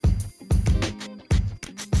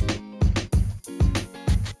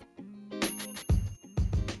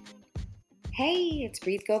Hey, it's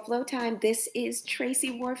Breathe Go Flow time. This is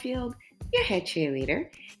Tracy Warfield, your head cheerleader,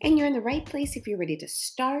 and you're in the right place if you're ready to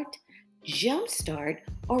start, jumpstart,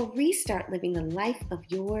 or restart living the life of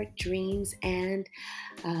your dreams and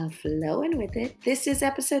flowing with it. This is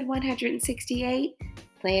episode 168,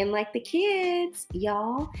 Playing Like the Kids,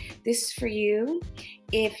 y'all. This is for you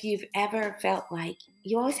if you've ever felt like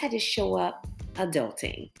you always had to show up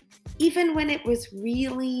adulting, even when it was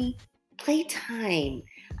really playtime.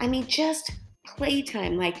 Just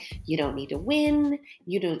playtime. Like, you don't need to win,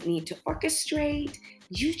 you don't need to orchestrate,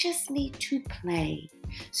 you just need to play.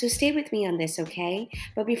 So stay with me on this, okay?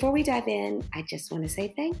 But before we dive in, I just want to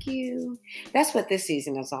say thank you. That's what this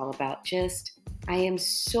season is all about. I am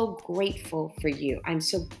so grateful for you. I'm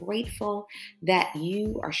so grateful that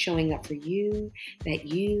you are showing up for you, that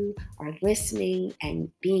you are listening and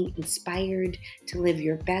being inspired to live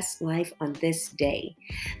your best life on this day.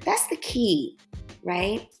 That's the key,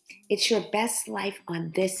 right? It's your best life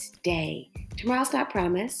on this day. Tomorrow's not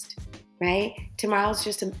promised, right? Tomorrow's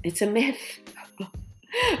it's a myth,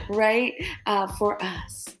 right? For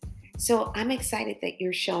us. So I'm excited that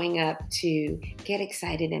you're showing up to get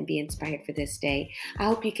excited and be inspired for this day. I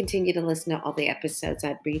hope you continue to listen to all the episodes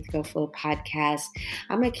on Breathe Go Flow podcast.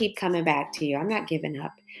 I'm going to keep coming back to you. I'm not giving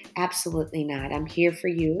up. Absolutely not. I'm here for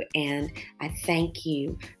you, and I thank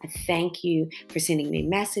you. I thank you for sending me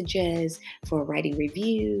messages, for writing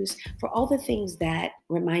reviews, for all the things that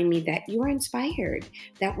remind me that you are inspired,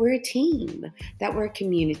 that we're a team, that we're a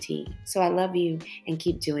community. So I love you, and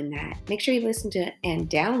keep doing that. Make sure you listen to and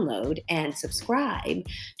download and subscribe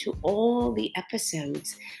to all the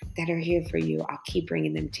episodes that are here for you. I'll keep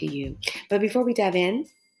bringing them to you. But before we dive in,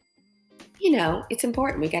 it's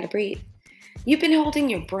important. We got to breathe. You've been holding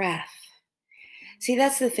your breath. See,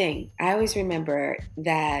 that's the thing. I always remember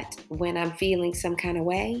that when I'm feeling some kind of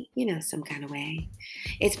way,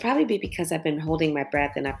 it's probably because I've been holding my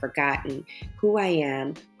breath and I've forgotten who I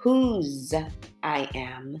am, whose I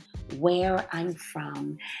am, where I'm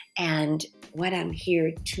from, and what I'm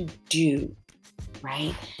here to do,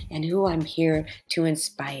 right? And who I'm here to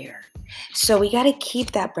inspire. So we got to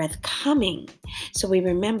keep that breath coming so we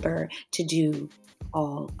remember to do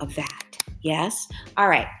all of that. Yes? All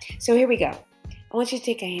right. So here we go. I want you to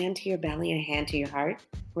take a hand to your belly and a hand to your heart,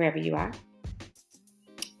 wherever you are.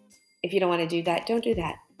 If you don't want to do that, don't do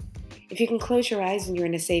that. If you can close your eyes and you're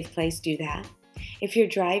in a safe place, do that. If you're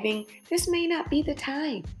driving, this may not be the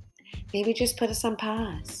time. Maybe just put us on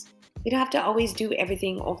pause. We don't have to always do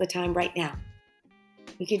everything all the time right now.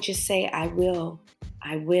 You can just say, I will,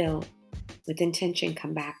 with intention,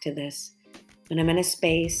 come back to this when I'm in a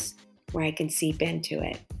space where I can seep into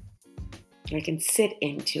it, where I can sit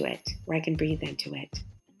into it, where I can breathe into it.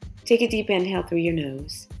 Take a deep inhale through your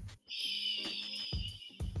nose.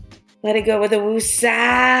 Let it go with a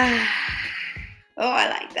woosah. Oh, I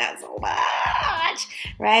like that so much,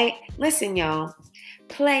 right? Listen, y'all,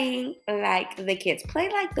 playing like the kids. Play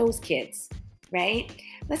like those kids, right?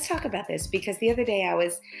 Let's talk about this because the other day I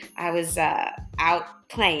was out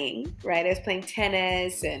playing, right? I was playing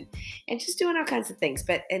tennis and just doing all kinds of things.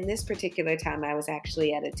 But in this particular time, I was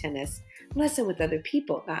actually at a tennis lesson with other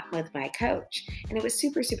people, not with my coach. And it was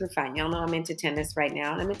super, super fun. Y'all know I'm into tennis right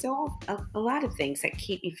now. And I'm into a lot of things that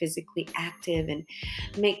keep me physically active and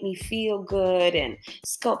make me feel good and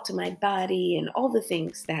sculpt my body and all the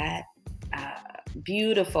things that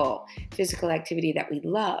beautiful physical activity that we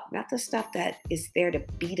love, not the stuff that is there to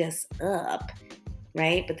beat us up,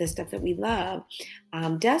 right? But the stuff that we love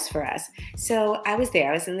does for us. So I was there.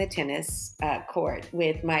 I was in the tennis court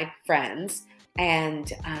with my friends,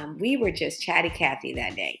 and we were just chatty Cathy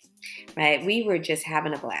that day, right? We were just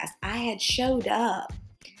having a blast. I had showed up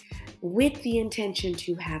with the intention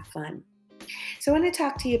to have fun. So I want to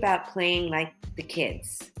talk to you about playing like the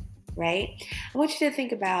kids, right? I want you to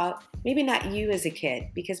think about maybe not you as a kid,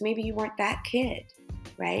 because maybe you weren't that kid,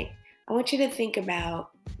 right? I want you to think about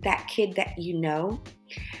that kid that you know,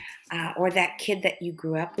 or that kid that you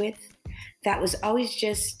grew up with that was always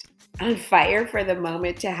just on fire for the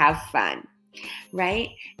moment to have fun, right?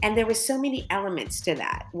 And there were so many elements to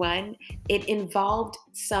that. One, it involved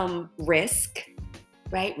some risk,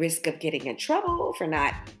 right? Risk of getting in trouble for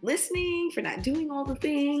not listening, for not doing all the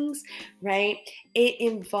things, right? It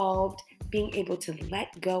involved being able to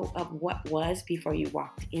let go of what was before you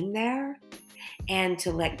walked in there and to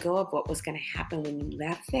let go of what was going to happen when you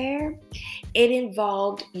left there. It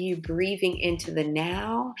involved you breathing into the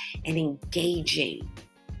now and engaging,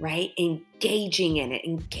 right? Engaging in it,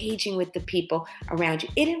 engaging with the people around you.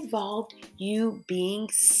 It involved you being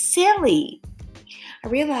silly. I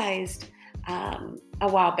realized a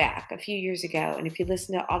while back, a few years ago, and if you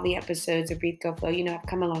listen to all the episodes of Breathe Go Flow, I've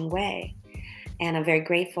come a long way. And I'm very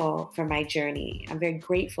grateful for my journey. I'm very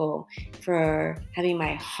grateful for having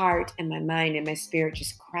my heart and my mind and my spirit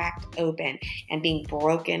just cracked open and being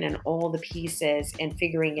broken in all the pieces and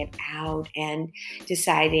figuring it out and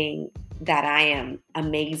deciding that I am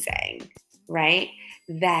amazing, right?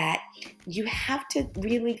 That you have to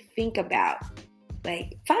really think about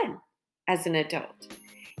like fun as an adult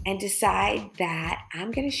and decide that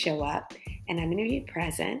I'm going to show up and I'm going to be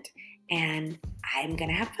present and I'm going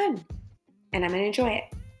to have fun and I'm going to enjoy it.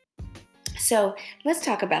 So let's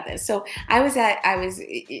talk about this. So I was at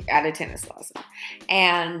a tennis lesson,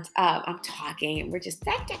 and I'm talking, and we're just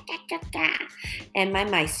da, da, da, da, da. And my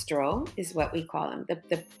maestro is what we call him,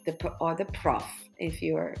 or the prof, if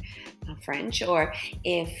you're French, or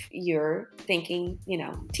if you're thinking,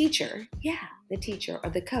 teacher, yeah, the teacher or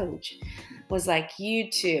the coach was like,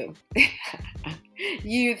 you two,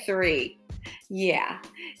 you three, yeah,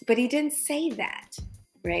 but he didn't say that.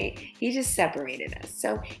 Right? He just separated us.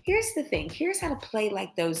 So here's the thing. Here's how to play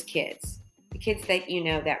like those kids. The kids that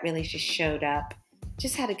that really just showed up,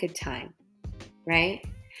 just had a good time, right?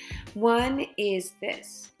 One is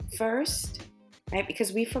this. First, right?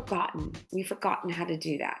 Because we've forgotten how to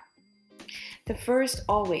do that. The first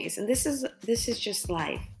always, and this is just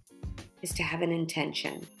life, is to have an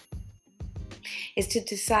intention. Is to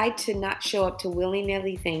decide to not show up to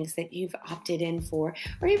willy-nilly things that you've opted in for,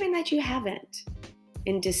 or even that you haven't.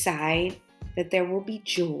 And decide that there will be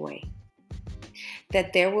joy,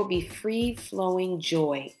 that there will be free-flowing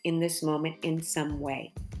joy in this moment in some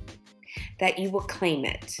way, that you will claim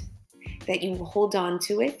it, that you will hold on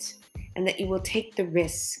to it, and that you will take the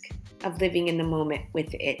risk of living in the moment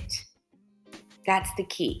with it. That's the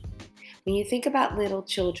key. When you think about little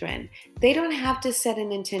children, they don't have to set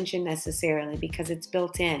an intention necessarily because it's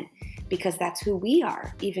built in, because that's who we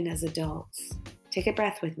are, even as adults. Take a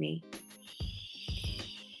breath with me.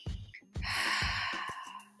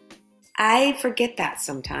 I forget that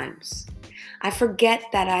sometimes. I forget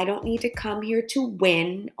that I don't need to come here to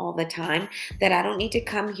win all the time, that I don't need to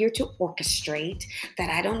come here to orchestrate,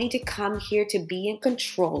 that I don't need to come here to be in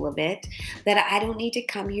control of it, that I don't need to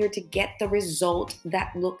come here to get the result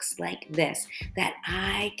that looks like this, that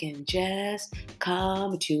I can just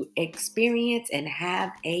come to experience and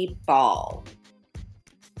have a ball.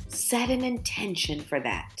 Set an intention for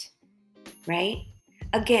that, right?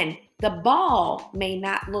 Again, the ball may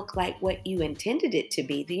not look like what you intended it to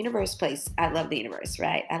be. The universe I love the universe,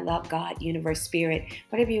 right? I love God, universe, spirit,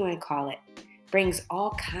 whatever you want to call it. Brings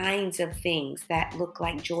all kinds of things that look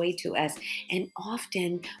like joy to us. And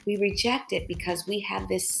often we reject it because we have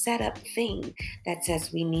this set up thing that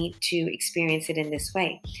says we need to experience it in this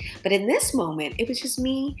way. But in this moment, it was just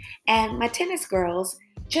me and my tennis girls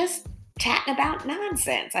just chatting about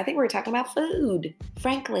nonsense. I think we were talking about food,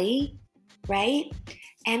 frankly, right?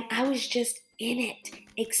 And I was just in it,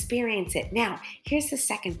 experience it. Now, here's the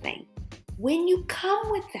second thing. When you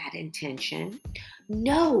come with that intention,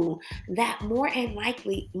 know that more than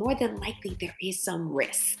likely, there is some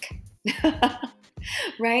risk,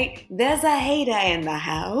 right? There's a hater in the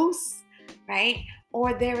house, right?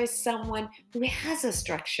 Or there is someone who has a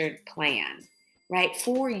structured plan, right,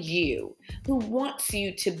 for you, who wants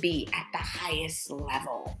you to be at the highest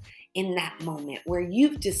level in that moment where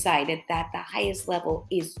you've decided that the highest level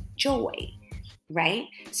is joy, right?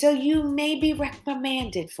 So you may be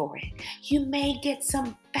reprimanded for it. You may get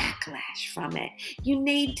some backlash from it. You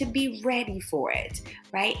need to be ready for it,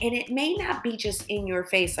 right? And it may not be just in your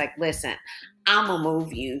face like, listen, I'm gonna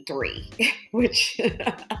move you 3, which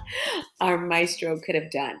our maestro could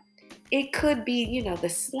have done. It could be, the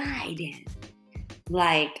slide in.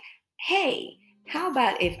 Like, hey, how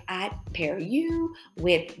about if I pair you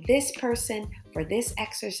with this person for this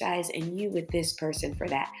exercise and you with this person for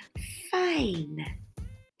that? Fine.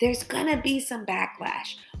 There's going to be some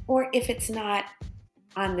backlash. Or if it's not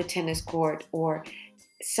on the tennis court or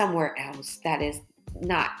somewhere else that is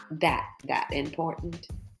not that important.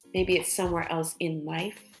 Maybe it's somewhere else in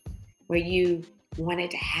life where you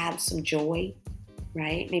wanted to have some joy,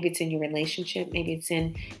 right? Maybe it's in your relationship. Maybe it's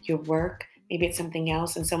in your work. Maybe it's something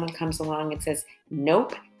else, and someone comes along and says,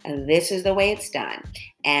 nope, this is the way it's done.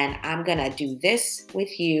 And I'm going to do this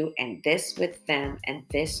with you and this with them and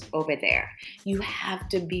this over there. You have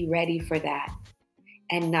to be ready for that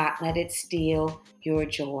and not let it steal your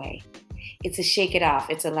joy. It's a shake it off.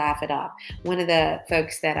 It's a laugh it off. One of the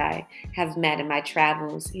folks that I have met in my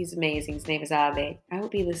travels, he's amazing. His name is Ave. I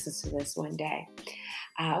hope he listens to this one day.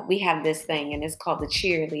 We have this thing, and it's called the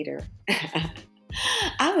cheerleader.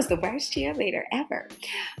 I was the worst cheerleader ever.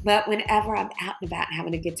 But whenever I'm out and about and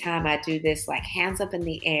having a good time, I do this like hands up in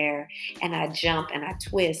the air and I jump and I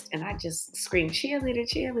twist and I just scream, cheerleader,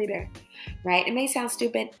 cheerleader, right? It may sound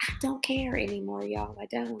stupid. I don't care anymore, y'all. I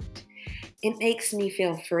don't. It makes me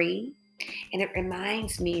feel free and it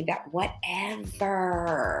reminds me that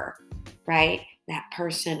whatever, right, that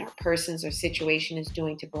person or persons or situation is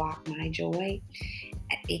doing to block my joy,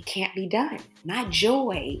 it can't be done. My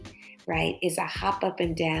joy, right, is a hop up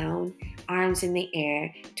and down, arms in the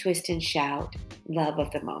air, twist and shout, love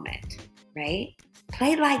of the moment, right?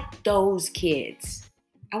 Play like those kids.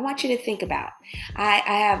 I want you to think about. I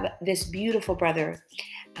have this beautiful brother.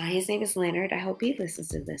 His name is Leonard. I hope he listens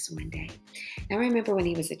to this one day. I remember when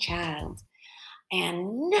he was a child,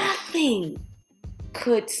 and nothing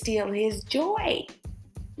could steal his joy.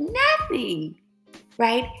 Nothing,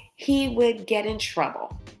 right? He would get in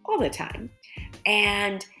trouble all the time.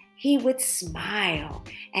 And he would smile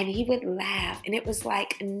and he would laugh. And it was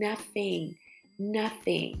like nothing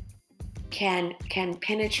can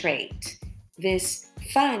penetrate this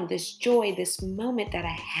fun, this joy, this moment that I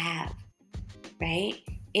have, right?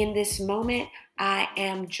 In this moment, I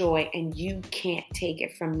am joy and you can't take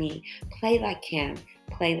it from me. Play like him,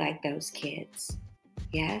 play like those kids.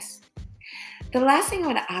 Yes? The last thing I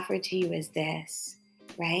want to offer to you is this,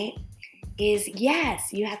 right? Is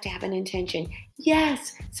yes, you have to have an intention.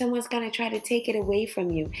 Yes, someone's going to try to take it away from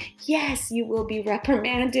you. Yes, you will be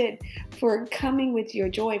reprimanded for coming with your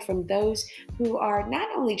joy from those who are not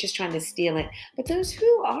only just trying to steal it, but those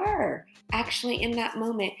who are actually in that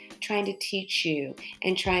moment trying to teach you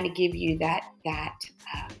and trying to give you that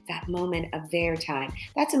moment of their time.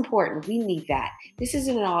 That's important. We need that. This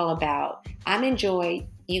isn't all about I'm in joy.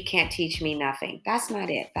 You can't teach me nothing. That's not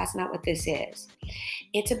it. That's not what this is.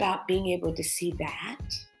 It's about being able to see that,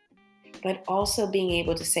 but also being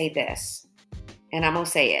able to say this. And I'm going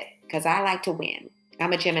to say it because I like to win.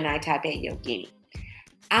 I'm a Gemini type A yogini.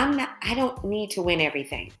 I don't need to win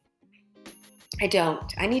everything. I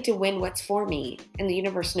don't. I need to win what's for me. And the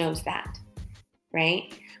universe knows that,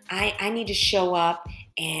 right? I need to show up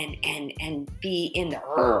and be in the,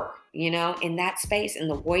 in that space, in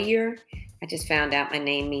the warrior. I just found out my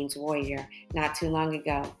name means warrior not too long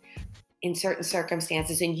ago. In certain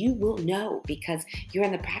circumstances, and you will know because you're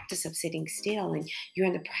in the practice of sitting still and you're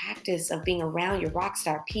in the practice of being around your rock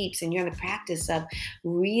star peeps and you're in the practice of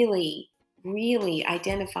really, really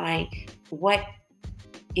identifying what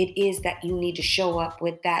it is that you need to show up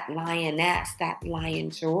with that lioness, that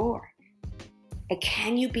lion's roar. But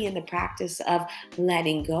can you be in the practice of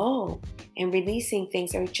letting go and releasing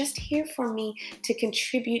things that are just here for me to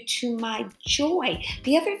contribute to my joy?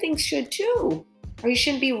 The other things should too. Or you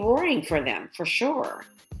shouldn't be roaring for them, for sure.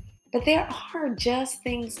 But there are just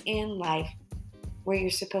things in life where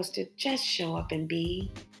you're supposed to just show up and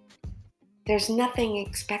be. There's nothing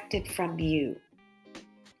expected from you.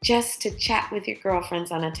 Just to chat with your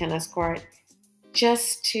girlfriends on a tennis court,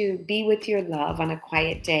 just to be with your love on a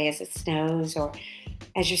quiet day as it snows or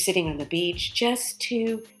as you're sitting on the beach, just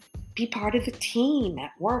to be part of the team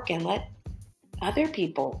at work and let other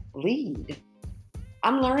people lead.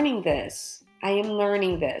 I'm learning this. I am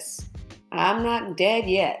learning this. I'm not dead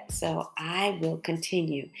yet, so I will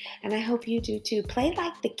continue. And I hope you do too. Play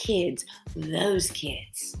like the kids, those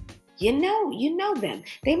kids. You know them.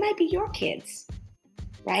 They might be your kids,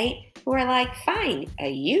 right? Who are like, fine,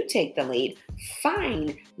 you take the lead.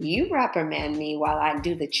 Fine, you reprimand me while I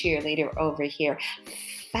do the cheerleader over here.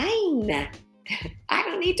 Fine. I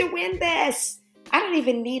don't need to win this. I don't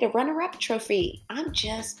even need a runner-up trophy. I'm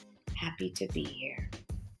just happy to be here.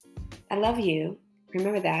 I love you.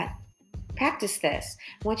 Remember that. Practice this.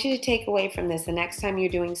 I want you to take away from this the next time you're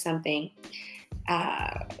doing something,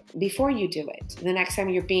 before you do it, the next time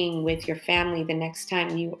you're being with your family, the next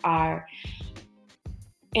time you are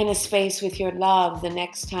in a space with your love, the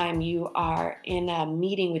next time you are in a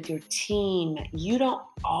meeting with your team. You don't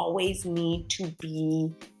always need to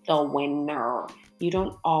be the winner. You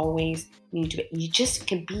don't always need to. You just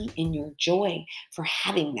can be in your joy for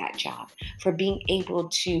having that job, for being able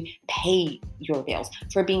to pay your bills,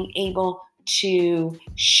 for being able to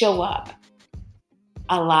show up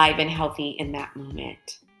alive and healthy in that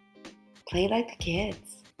moment. Play like the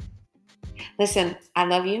kids. Listen, I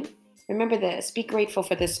love you. Remember this. Be grateful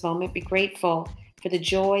for this moment. Be grateful for the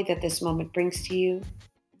joy that this moment brings to you.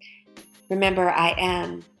 Remember, I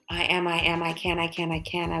am, I can,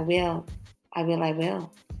 I will. I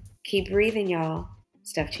will. Keep breathing, y'all.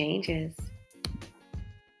 Stuff changes.